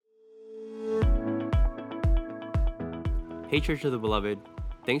Hey Church of the Beloved,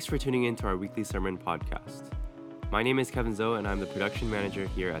 thanks for tuning in to our weekly sermon podcast. My name is Kevin Zoe and I'm the production manager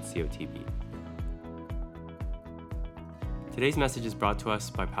here at COTB. Today's message is brought to us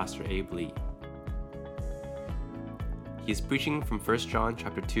by Pastor Abe Lee. He is preaching from 1 John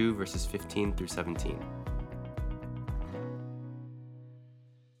chapter 2 verses 15 through 17.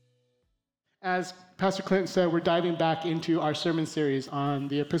 As Pastor Clinton said, we're diving back into our sermon series on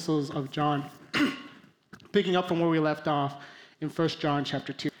the epistles of John, picking up from where we left off in 1 John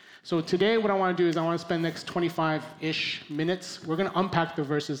chapter 2. So today what I want to do is I want to spend the next 25-ish minutes. We're going to unpack the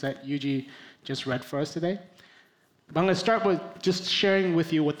verses that Yuji just read for us today. But I'm going to start with just sharing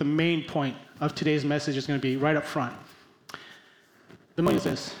with you what the main point of today's message is going to be right up front. The main is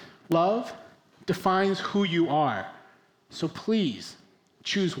this: love defines who you are, so please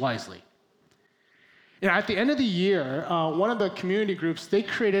choose wisely. At the end of the year, one of the community groups, they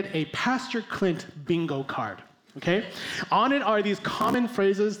created a Pastor Clint bingo card, okay? On it are these common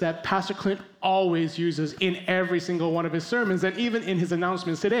phrases that Pastor Clint always uses in every single one of his sermons and even in his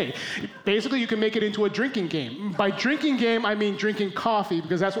announcements today. Basically, you can make it into a drinking game. By drinking game, I mean drinking coffee,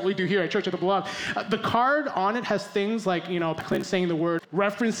 because that's what we do here at Church of the Beloved. The card on it has things like, Clint saying the word,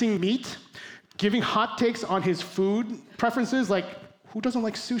 referencing meat, giving hot takes on his food preferences, like, who doesn't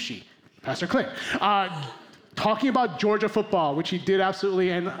like sushi? Pastor Clint. Talking about Georgia football, which he did absolutely,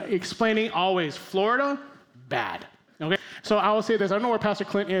 and explaining always, Florida, bad. Okay? So I will say this: I don't know where Pastor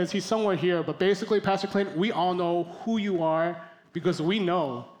Clint is. He's somewhere here. But basically, Pastor Clint, we all know who you are because we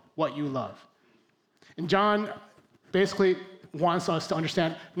know what you love. And John basically wants us to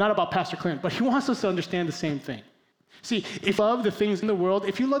understand, not about Pastor Clint, but he wants us to understand the same thing. See, if you love the things in the world,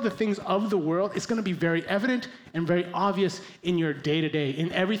 if you love the things of the world, it's going to be very evident and very obvious in your day-to-day,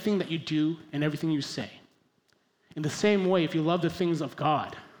 in everything that you do and everything you say. In the same way, if you love the things of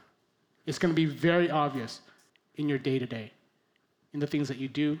God, it's going to be very obvious in your day-to-day, in the things that you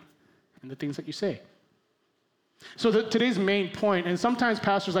do and the things that you say. So today's main point, and sometimes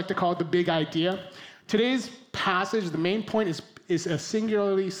pastors like to call it the big idea, today's passage, the main point is a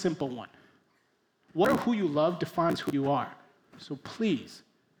singularly simple one. What or who you love defines who you are. So please,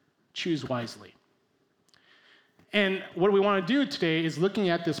 choose wisely. And what we want to do today is looking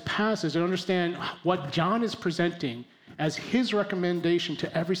at this passage and understand what John is presenting as his recommendation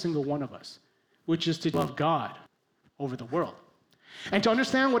to every single one of us, which is to love God over the world. And to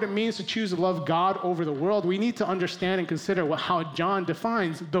understand what it means to choose to love God over the world, we need to understand and consider how John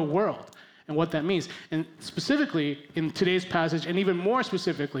defines the world and what that means. And specifically in today's passage, and even more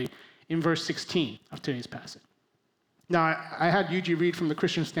specifically, in verse 16 of today's passage. Now, I had Yuji read from the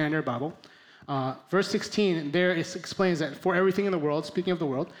Christian Standard Bible. Verse 16, there it explains that for everything in the world, speaking of the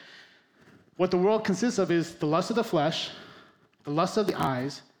world, what the world consists of is the lust of the flesh, the lust of the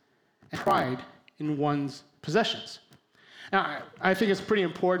eyes, and pride in one's possessions. Now, I think it's pretty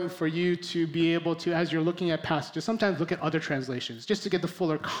important for you to be able to, as you're looking at passages, sometimes look at other translations, just to get the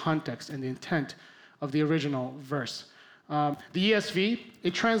fuller context and the intent of the original verse. The ESV,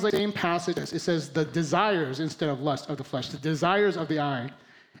 it translates the same passage as it says the desires instead of lust of the flesh, the desires of the eye,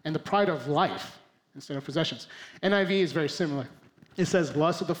 and the pride of life instead of possessions. NIV is very similar. It says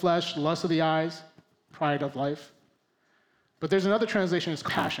lust of the flesh, lust of the eyes, pride of life. But there's another translation, it's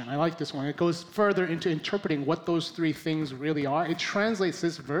passion. I like this one. It goes further into interpreting what those three things really are. It translates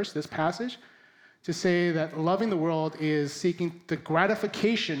this verse, this passage, to say that loving the world is seeking the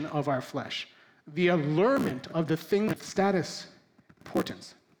gratification of our flesh, the allurement of the thing with status,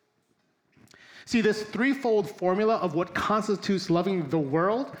 importance. See, this threefold formula of what constitutes loving the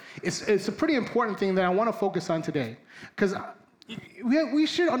world is a pretty important thing that I want to focus on today. Because we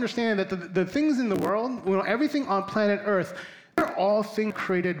should understand that the things in the world, everything on planet Earth, they're all things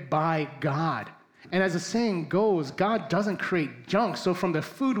created by God. And as the saying goes, God doesn't create junk. So from the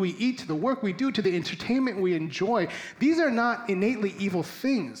food we eat to the work we do to the entertainment we enjoy, these are not innately evil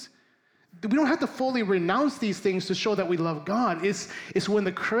things. We don't have to fully renounce these things to show that we love God. It's when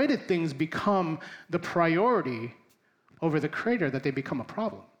the created things become the priority over the Creator that they become a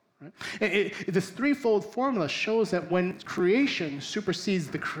problem. Right? This threefold formula shows that when creation supersedes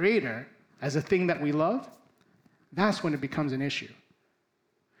the Creator as a thing that we love, that's when it becomes an issue.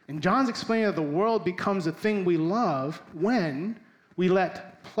 And John's explaining that the world becomes a thing we love when we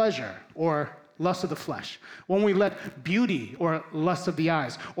let pleasure or lust of the flesh, when we let beauty or lust of the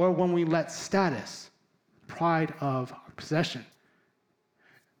eyes, or when we let status, pride of our possession.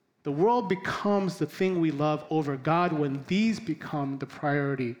 The world becomes the thing we love over God when these become the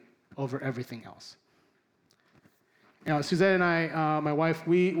priority over everything else. Suzette and I, my wife,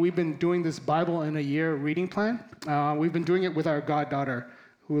 we've been doing this Bible in a year reading plan. We've been doing it with our goddaughter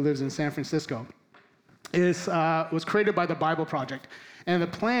who lives in San Francisco. was created by the Bible Project. And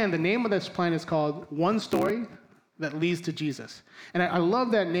the name of this plan is called One Story That Leads to Jesus. And I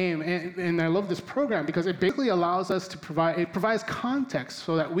love that name, and I love this program because it basically allows us to provides context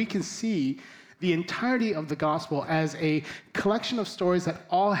so that we can see the entirety of the gospel as a collection of stories that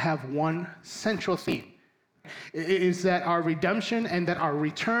all have one central theme. It is that our redemption and that our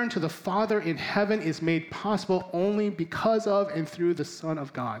return to the Father in heaven is made possible only because of and through the Son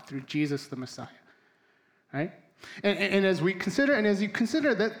of God, through Jesus the Messiah. Right? And as you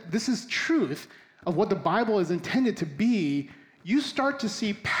consider that this is truth of what the Bible is intended to be, you start to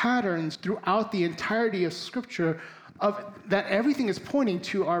see patterns throughout the entirety of Scripture of that everything is pointing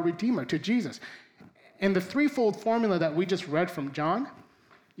to our Redeemer, to Jesus. And the threefold formula that we just read from John,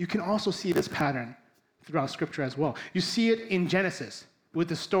 you can also see this pattern throughout Scripture as well. You see it in Genesis with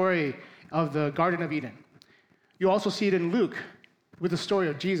the story of the Garden of Eden. You also see it in Luke with the story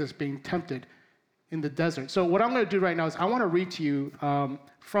of Jesus being tempted in the desert. So what I'm going to do right now is I want to read to you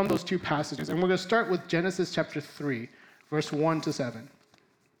from those two passages. And we're going to start with Genesis chapter 3, verse 1 to 7.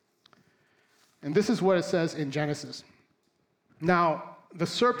 And this is what it says in Genesis. Now, the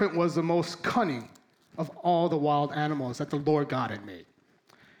serpent was the most cunning of all the wild animals that the Lord God had made.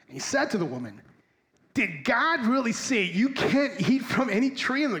 And he said to the woman, "Did God really say you can't eat from any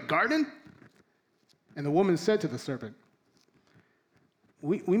tree in the garden?" And the woman said to the serpent,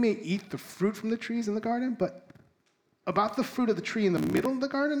 We may eat the fruit from the trees in the garden, but about the fruit of the tree in the middle of the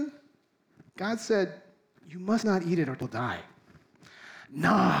garden, God said, "You must not eat it or you'll die."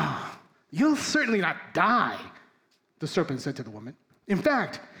 "No, you'll certainly not die," the serpent said to the woman. In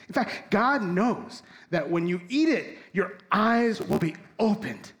fact, God knows that when you eat it, your eyes will be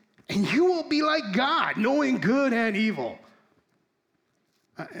opened, and you will be like God, knowing good and evil.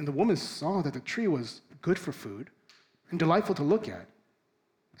 And the woman saw that the tree was good for food and delightful to look at,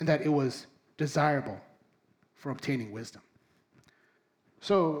 and that it was desirable for obtaining wisdom.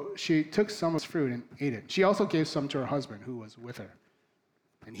 So she took some of its fruit and ate it. She also gave some to her husband who was with her,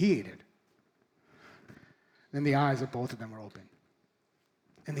 and he ate it. Then the eyes of both of them were open,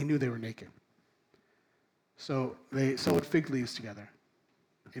 and they knew they were naked. So they sewed fig leaves together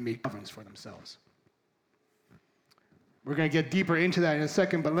and made coverings for themselves. We're going to get deeper into that in a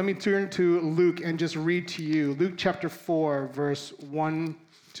second, but let me turn to Luke and just read to you. Luke chapter 4, verse 1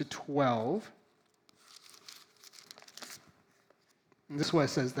 to 12. And this is what it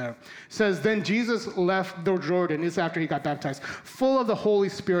says there. It says, "Then Jesus left the Jordan," this is after he got baptized, "full of the Holy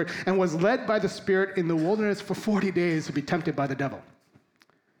Spirit, and was led by the Spirit in the wilderness for 40 days to be tempted by the devil.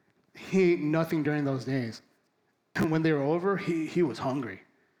 He ate nothing during those days. And when they were over, he was hungry.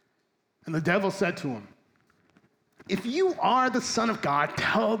 And the devil said to him, 'If you are the Son of God,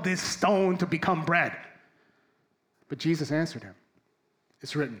 tell this stone to become bread.' But Jesus answered him,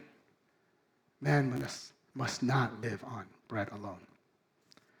 'It's written, man must not live on bread alone.'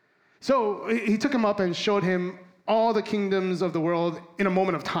 So he took him up and showed him all the kingdoms of the world in a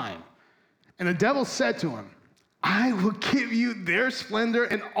moment of time. And the devil said to him, 'I will give you their splendor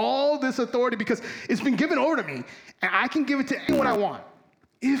and all this authority because it's been given over to me, and I can give it to anyone I want.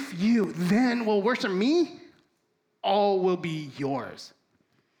 If you then will worship me, all will be yours.'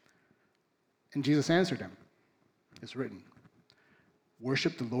 And Jesus answered him, 'It's written,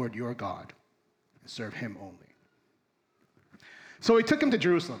 worship the Lord your God and serve him only.' So he took him to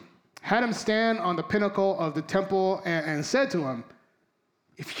Jerusalem, had him stand on the pinnacle of the temple, and said to him,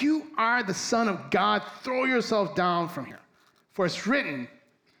 'If you are the Son of God, throw yourself down from here. For it's written,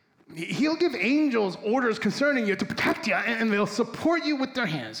 he'll give angels orders concerning you to protect you, and they'll support you with their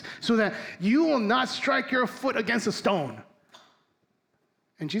hands so that you will not strike your foot against a stone.'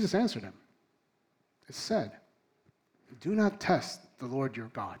 And Jesus answered him, 'It's said, do not test the Lord your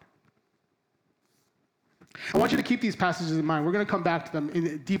God.'" I want you to keep these passages in mind. We're going to come back to them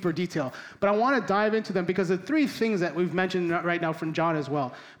in deeper detail. But I want to dive into them because the three things that we've mentioned right now from John as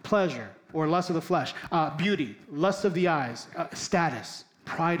well: pleasure, or lust of the flesh; beauty, lust of the eyes; status,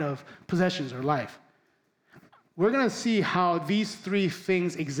 pride of possessions or life. We're going to see how these three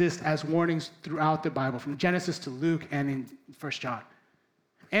things exist as warnings throughout the Bible, from Genesis to Luke and in 1 John.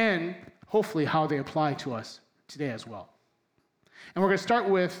 And hopefully how they apply to us today as well. And we're going to start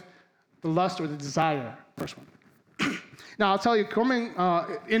with the lust or the desire, first one. Now, I'll tell you,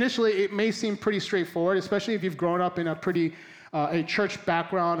 initially it may seem pretty straightforward, especially if you've grown up in a church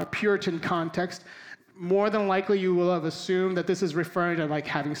background, a Puritan context. More than likely, you will have assumed that this is referring to like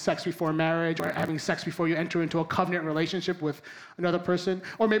having sex before marriage, or having sex before you enter into a covenant relationship with another person.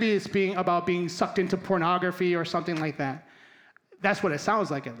 Or maybe it's about being sucked into pornography or something like that. That's what it sounds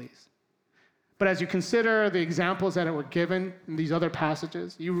like, at least. But as you consider the examples that were given in these other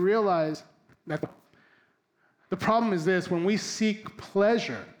passages, you realize that The problem is this: when we seek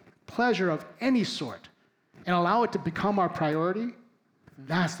pleasure of any sort, and allow it to become our priority,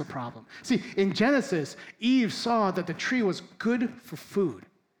 that's the problem. See, in Genesis, Eve saw that the tree was good for food.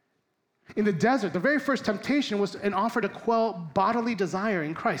 In the desert, the very first temptation was an offer to quell bodily desire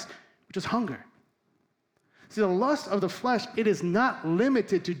in Christ, which is hunger. See, the lust of the flesh, it is not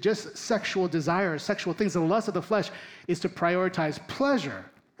limited to just sexual desire or sexual things. The lust of the flesh is to prioritize pleasure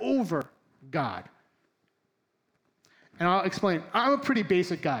over God. And I'll explain. I'm a pretty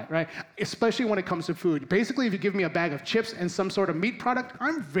basic guy, right? Especially when it comes to food. Basically, if you give me a bag of chips and some sort of meat product,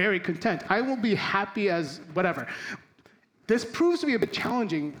 I'm very content. I will be happy as whatever. This proves to be a bit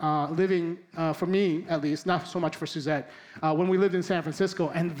challenging living, for me at least, not so much for Suzette, when we lived in San Francisco,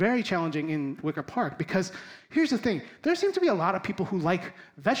 and very challenging in Wicker Park, because here's the thing. There seem to be a lot of people who like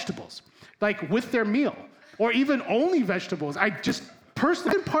vegetables, like with their meal, or even only vegetables.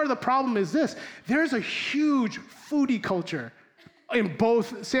 Personally, part of the problem is this: there's a huge foodie culture in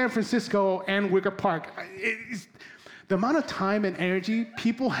both San Francisco and Wicker Park. The amount of time and energy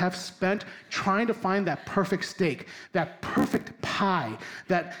people have spent trying to find that perfect steak, that perfect pie,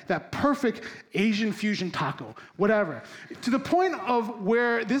 that perfect Asian fusion taco, whatever, to the point of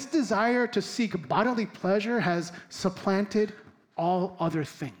where this desire to seek bodily pleasure has supplanted all other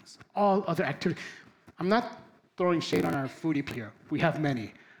things, all other activities. I'm not throwing shade on our foodie here. We have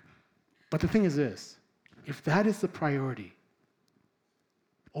many. But the thing is this: if that is the priority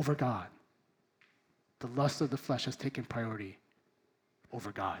over God, the lust of the flesh has taken priority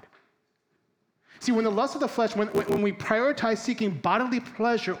over God. See, when the lust of the flesh, when we prioritize seeking bodily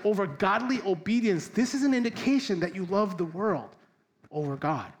pleasure over godly obedience, this is an indication that you love the world over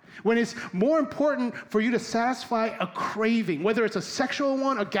God. When it's more important for you to satisfy a craving, whether it's a sexual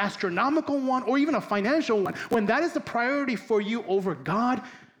one, a gastronomical one, or even a financial one, when that is the priority for you over God,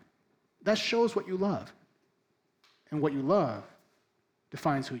 that shows what you love. And what you love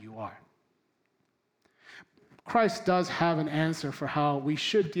defines who you are. Christ does have an answer for how we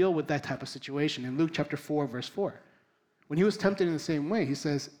should deal with that type of situation. In Luke chapter 4, verse 4, when he was tempted in the same way, he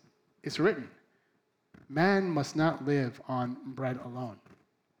says, "It's written, man must not live on bread alone."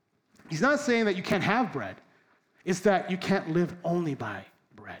 He's not saying that you can't have bread. It's that you can't live only by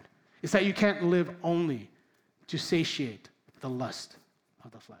bread. It's that you can't live only to satiate the lust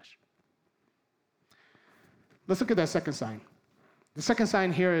of the flesh. Let's look at that second sign. The second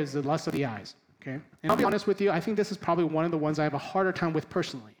sign here is the lust of the eyes. Okay? And I'll be honest with you, I think this is probably one of the ones I have a harder time with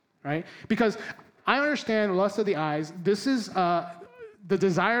personally, right? Because I understand lust of the eyes. This is the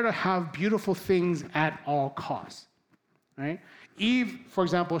desire to have beautiful things at all costs, right? Eve, for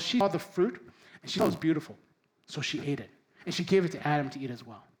example, she saw the fruit, and she thought it was beautiful, so she ate it. And she gave it to Adam to eat as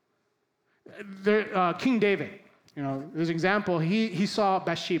well. King David, there's an example. He saw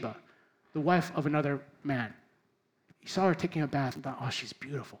Bathsheba, the wife of another man. He saw her taking a bath and thought, oh, she's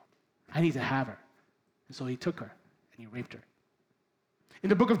beautiful. I need to have her. And so he took her and he raped her. In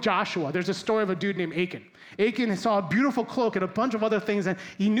the book of Joshua, there's a story of a dude named Achan. Achan saw a beautiful cloak and a bunch of other things, and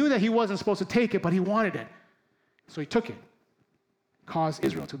he knew that he wasn't supposed to take it, but he wanted it. So he took it, caused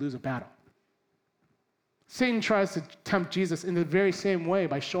Israel to lose a battle. Satan tries to tempt Jesus in the very same way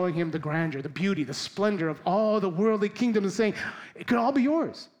by showing him the grandeur, the beauty, the splendor of all the worldly kingdoms and saying, it could all be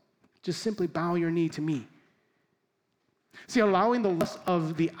yours. Just simply bow your knee to me. See, allowing the lust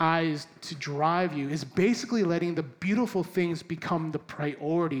of the eyes to drive you is basically letting the beautiful things become the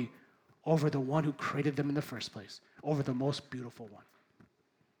priority over the one who created them in the first place, over the most beautiful one.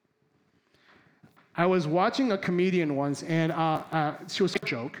 I was watching a comedian once, and she was a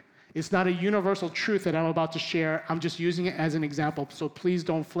joke. It's not a universal truth that I'm about to share. I'm just using it as an example, so please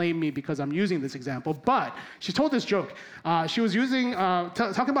don't flame me because I'm using this example. But she told this joke. She was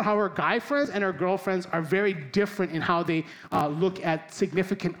talking about how her guy friends and her girlfriends are very different in how they look at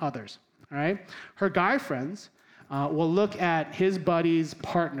significant others. All right? Her guy friends will look at his buddy's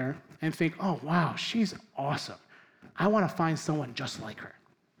partner and think, oh, wow, she's awesome. I want to find someone just like her.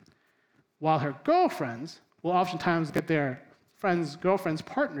 While her girlfriends will oftentimes get their girlfriends'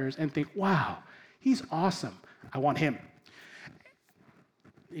 partners and think, wow, he's awesome. I want him.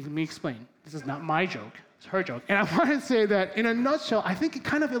 Let me explain. This is not my joke. It's her joke. And I want to say that in a nutshell, I think it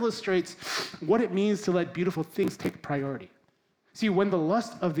kind of illustrates what it means to let beautiful things take priority. See, when the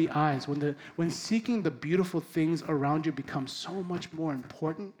lust of the eyes, when seeking the beautiful things around you becomes so much more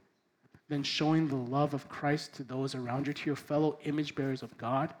important than showing the love of Christ to those around you, to your fellow image bearers of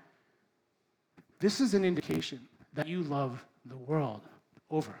God, this is an indication that you love the world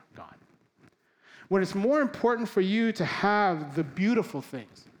over God. When it's more important for you to have the beautiful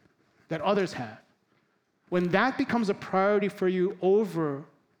things that others have, when that becomes a priority for you over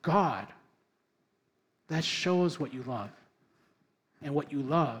God, that shows what you love. And what you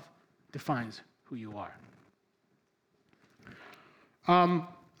love defines who you are. Let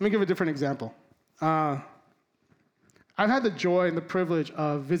me give a different example. I've had the joy and the privilege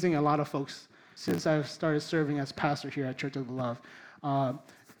of visiting a lot of folks since I've started serving as pastor here at Church of the Love.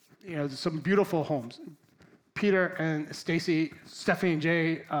 Some beautiful homes. Peter and Stacy, Stephanie and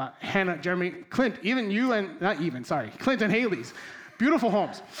Jay, Hannah, Jeremy, Clint, Clint and Haley's. Beautiful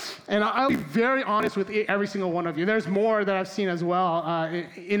homes. And I'll be very honest with every single one of you. There's more that I've seen as well.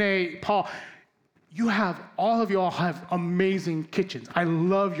 Paul, all of you all have amazing kitchens. I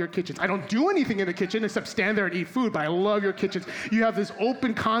love your kitchens. I don't do anything in the kitchen except stand there and eat food, but I love your kitchens. You have this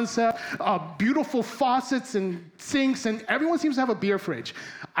open concept, beautiful faucets and sinks, and everyone seems to have a beer fridge.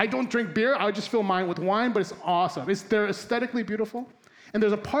 I don't drink beer. I just fill mine with wine, but it's awesome. They're aesthetically beautiful. And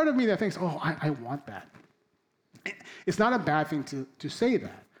there's a part of me that thinks, I want that. It's not a bad thing to say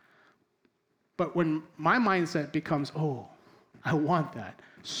that. But when my mindset becomes, I want that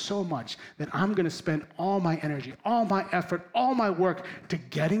so much that I'm going to spend all my energy, all my effort, all my work to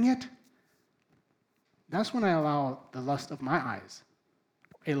getting it, that's when I allow the lust of my eyes,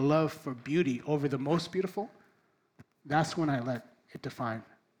 a love for beauty over the most beautiful, that's when I let it define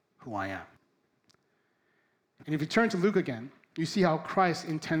who I am. And if you turn to Luke again, you see how Christ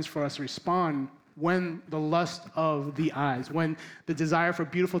intends for us to respond when the lust of the eyes, when the desire for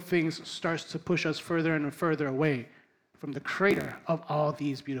beautiful things starts to push us further and further away from the creator of all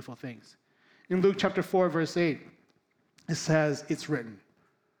these beautiful things. In Luke chapter 4, verse 8, it says, it's written,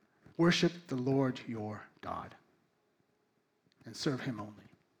 worship the Lord your God and serve him only.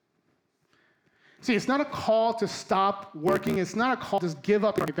 See, it's not a call to stop working. It's not a call to just give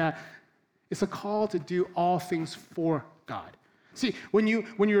up like that. It's a call to do all things for God. See, when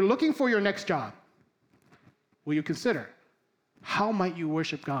you're looking for your next job, will you consider how might you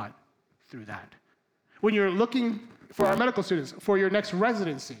worship God through that? When you're looking for our medical students, for your next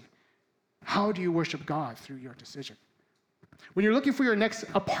residency, how do you worship God through your decision? When you're looking for your next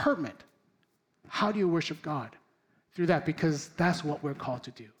apartment, how do you worship God through that? Because that's what we're called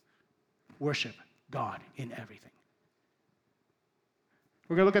to do. Worship God in everything.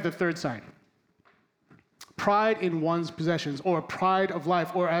 We're going to look at the third side. Pride in one's possessions, or pride of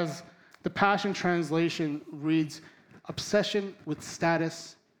life, or as the Passion Translation reads, obsession with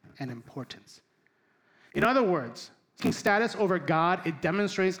status and importance. In other words, seeking status over God, it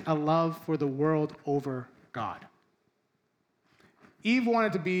demonstrates a love for the world over God. Eve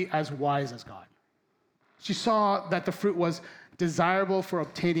wanted to be as wise as God. She saw that the fruit was desirable for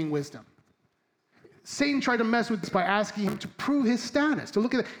obtaining wisdom. Satan tried to mess with this by asking him to prove his status, to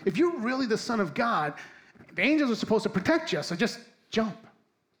look at it. If you're really the Son of God, the angels are supposed to protect you, so just jump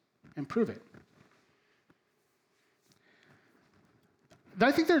and prove it.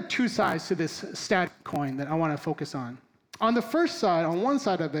 I think there are two sides to this stat coin that I want to focus on. On the first side, on one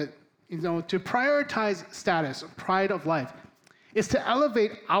side of it, to prioritize status, pride of life, is to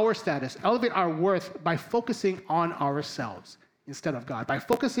elevate our status, elevate our worth by focusing on ourselves instead of God, by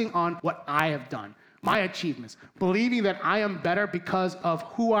focusing on what I have done, my achievements, believing that I am better because of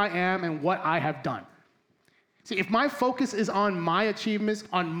who I am and what I have done. See, if my focus is on my achievements,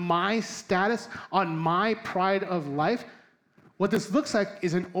 on my status, on my pride of life, what this looks like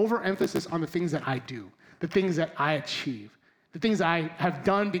is an overemphasis on the things that I do, the things that I achieve, the things I have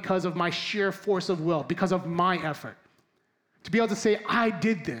done because of my sheer force of will, because of my effort. To be able to say, I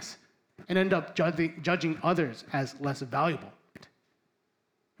did this, and end up judging others as less valuable.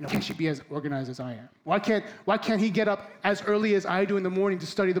 Can't she be as organized as I am? Why can't he get up as early as I do in the morning to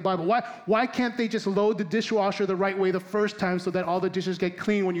study the Bible? Why can't they just load the dishwasher the right way the first time so that all the dishes get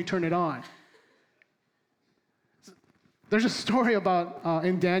clean when you turn it on? There's a story about,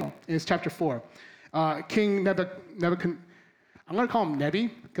 in Daniel, it's chapter 4, King Nebuchadnezzar, I'm going to call him Nebi,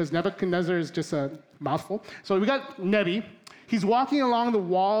 because Nebuchadnezzar is just a mouthful. So we got Nebi. He's walking along the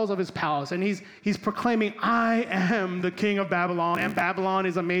walls of his palace, and he's proclaiming, I am the king of Babylon, and Babylon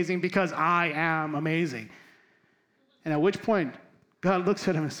is amazing because I am amazing. And at which point, God looks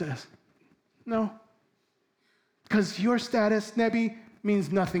at him and says, no, because your status, Nebi,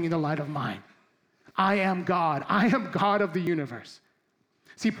 means nothing in the light of mine. I am God. I am God of the universe.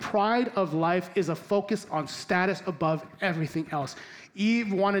 See, pride of life is a focus on status above everything else.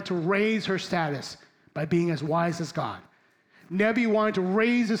 Eve wanted to raise her status by being as wise as God. Nebi wanted to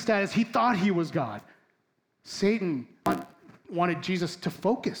raise his status. He thought he was God. Satan wanted Jesus to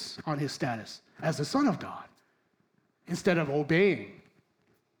focus on his status as the Son of God instead of obeying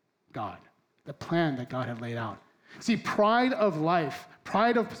God, the plan that God had laid out. See, pride of life,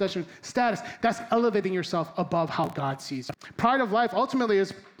 pride of possession, status, that's elevating yourself above how God sees you. Pride of life ultimately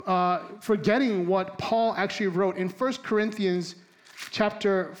is forgetting what Paul actually wrote. In 1 Corinthians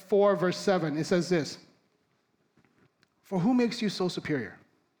chapter 4, verse 7, it says this, "For who makes you so superior?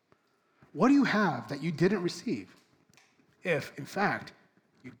 What do you have that you didn't receive? If, in fact,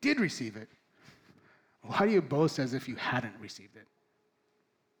 you did receive it, why do you boast as if you hadn't received it?"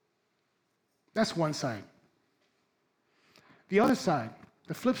 That's one side. The other side,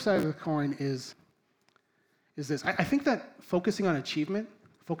 the flip side of the coin is this. I think that focusing on achievement,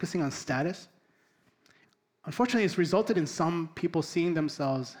 focusing on status, unfortunately, it's resulted in some people seeing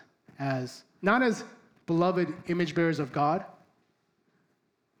themselves as, not as beloved image bearers of God,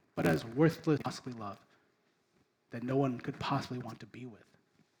 but as worthless, possibly loved, that no one could possibly want to be with.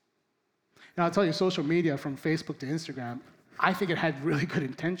 Now, I'll tell you, social media, from Facebook to Instagram, I think it had really good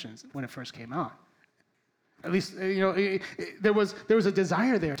intentions when it first came out. At least, there was a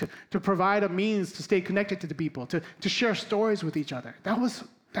desire there to provide a means to stay connected to the people, to share stories with each other. That was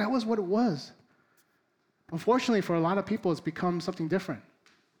what it was. Unfortunately, for a lot of people, it's become something different.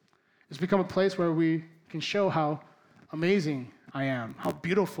 It's become a place where we can show how amazing I am, how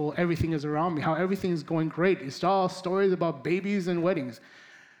beautiful everything is around me, how everything is going great. It's all stories about babies and weddings.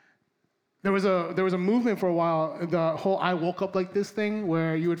 There was a movement for a while, the whole "I woke up like this" thing,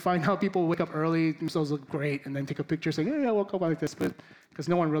 where you would find out people wake up early, themselves look great, and then take a picture saying, "Hey, I woke up like this," but because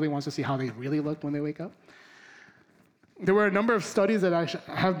no one really wants to see how they really look when they wake up. There were a number of studies that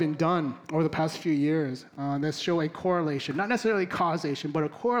have been done over the past few years that show a correlation, not necessarily causation, but a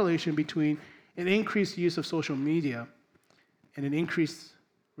correlation between an increased use of social media and an increase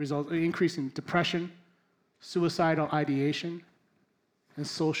in depression, suicidal ideation, and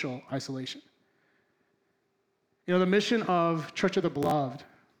social isolation. The mission of Church of the Beloved,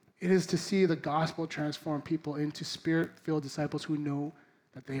 it is to see the gospel transform people into spirit-filled disciples who know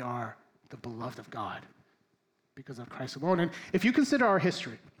that they are the beloved of God because of Christ alone. And if you consider our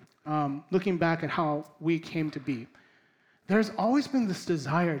history, looking back at how we came to be, there's always been this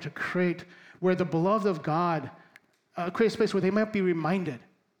desire to create where the beloved of God, create a space where they might be reminded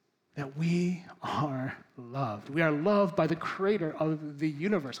that we are loved. We are loved by the creator of the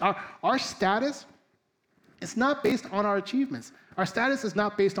universe. Our status is not based on our achievements. Our status is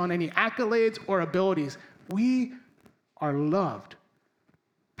not based on any accolades or abilities. We are loved,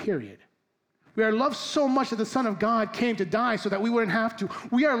 period. We are loved so much that the Son of God came to die so that we wouldn't have to.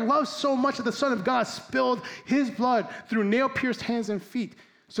 We are loved so much that the Son of God spilled his blood through nail-pierced hands and feet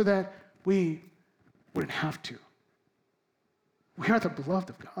so that we wouldn't have to. We are the beloved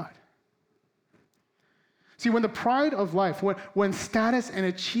of God. See, when the pride of life, when status and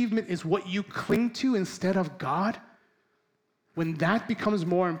achievement is what you cling to instead of God, when that becomes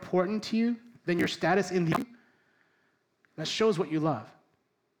more important to you than your status in the, that shows what you love.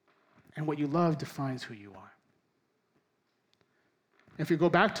 And what you love defines who you are. If you go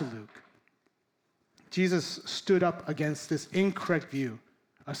back to Luke, Jesus stood up against this incorrect view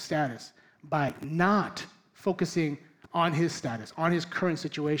of status by not focusing on his status, on his current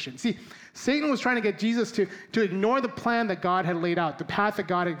situation. See, Satan was trying to get Jesus to ignore the plan that God had laid out, the path that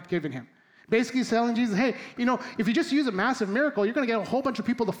God had given him. Basically telling Jesus, hey, if you just use a massive miracle, you're going to get a whole bunch of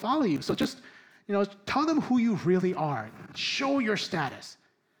people to follow you. So just, tell them who you really are. Show your status.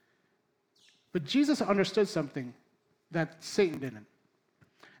 But Jesus understood something that Satan didn't.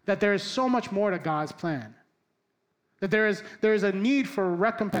 That there is so much more to God's plan. That there is a need for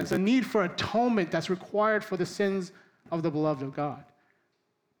recompense, a need for atonement that's required for the sins of the beloved of God.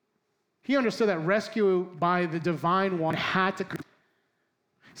 He understood that rescue by the divine one had to.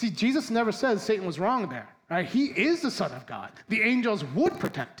 See, Jesus never said Satan was wrong there. Right? He is the Son of God. The angels would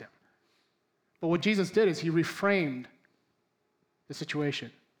protect him. But what Jesus did is he reframed the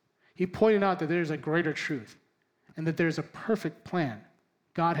situation. He pointed out that there's a greater truth and that there's a perfect plan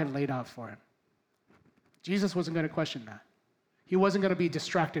God had laid out for him. Jesus wasn't going to question that. He wasn't going to be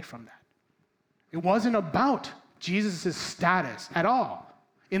distracted from that. It wasn't about Jesus' status at all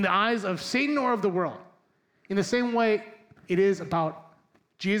in the eyes of Satan or of the world. In the same way, it is about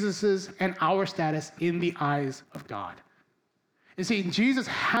Jesus' and our status in the eyes of God. And see, Jesus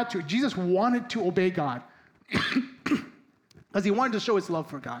wanted to obey God because he wanted to show his love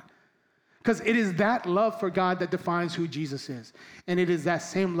for God. Because it is that love for God that defines who Jesus is. And it is that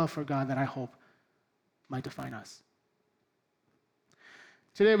same love for God that I hope might define us.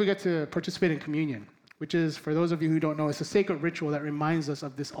 Today we get to participate in communion, which is, for those of you who don't know, it's a sacred ritual that reminds us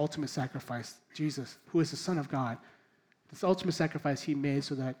of this ultimate sacrifice, Jesus, who is the Son of God. This ultimate sacrifice he made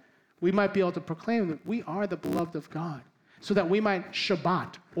so that we might be able to proclaim that we are the beloved of God, so that we might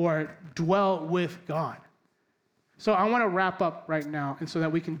Shabbat, or dwell with God. So I want to wrap up right now, and so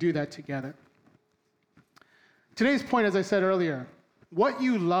that we can do that together. Today's point, as I said earlier, What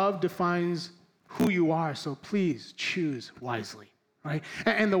you love defines who you are, so please choose wisely, right?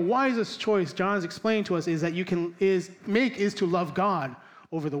 And the wisest choice John's explaining to us is that you can make is to love God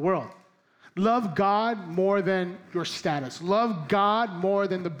over the world. Love God more than your status. Love God more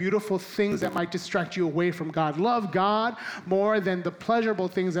than the beautiful things that might distract you away from God. Love God more than the pleasurable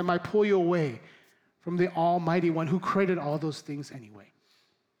things that might pull you away from the Almighty One who created all those things anyway.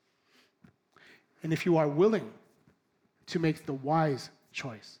 And if you are willing to make the wise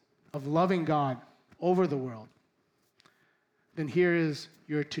choice of loving God over the world, then here is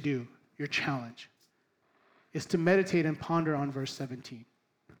your to-do, your challenge, is to meditate and ponder on verse 17.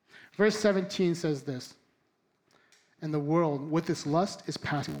 Verse 17 says this, "And the world with its lust is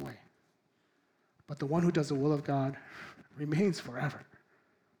passing away, but the one who does the will of God remains forever."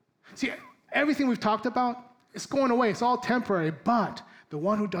 See, everything we've talked about, it's going away. It's all temporary, but the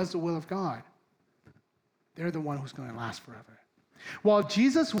one who does the will of God, they're the one who's going to last forever. While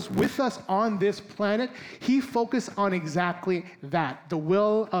Jesus was with us on this planet, he focused on exactly that, the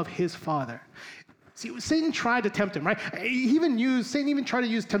will of his Father. See, Satan tried to tempt him, right? Satan even tried to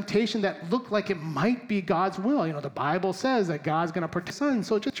use temptation that looked like it might be God's will. The Bible says that God's going to protect his son,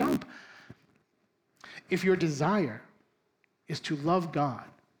 so just jump. If your desire is to love God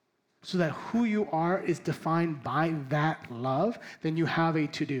so that who you are is defined by that love, then you have a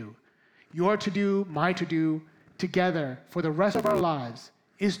to-do. Your to-do, my to-do, together for the rest of our lives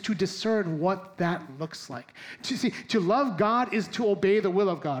is to discern what that looks like. To love God is to obey the will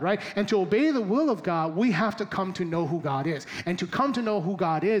of God, right? And to obey the will of God, we have to come to know who God is. And to come to know who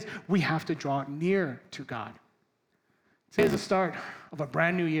God is, we have to draw near to God. Today is the start of a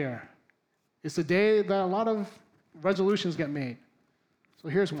brand new year. It's the day that a lot of resolutions get made. So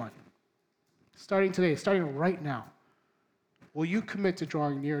here's one. Starting today, starting right now, will you commit to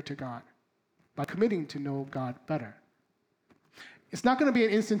drawing near to God by committing to know God better? It's not going to be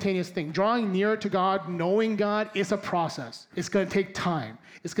an instantaneous thing. Drawing near to God, knowing God, is a process. It's going to take time.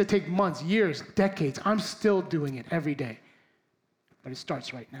 It's going to take months, years, decades. I'm still doing it every day. But it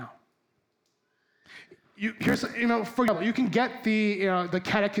starts right now. For example, you can get the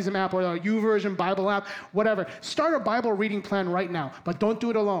Catechism app or the YouVersion Bible app, whatever. Start a Bible reading plan right now, but don't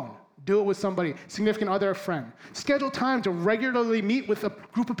do it alone. Do it with somebody, significant other, a friend. Schedule time to regularly meet with a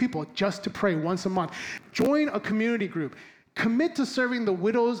group of people just to pray once a month. Join a community group. Commit to serving the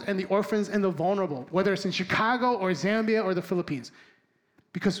widows and the orphans and the vulnerable, whether it's in Chicago or Zambia or the Philippines.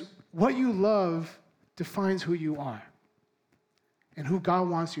 Because what you love defines who you are. And who God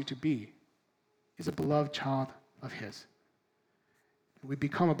wants you to be is a beloved child of his. And we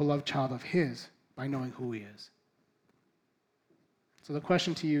become a beloved child of his by knowing who he is. So the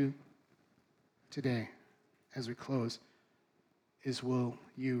question to you today, as we close, is will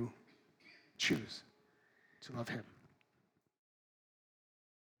you choose to love him?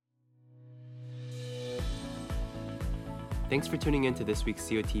 Thanks for tuning in to this week's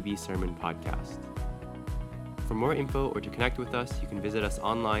COTB Sermon Podcast. For more info or to connect with us, you can visit us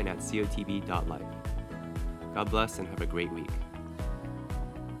online at cotb.life. God bless and have a great week.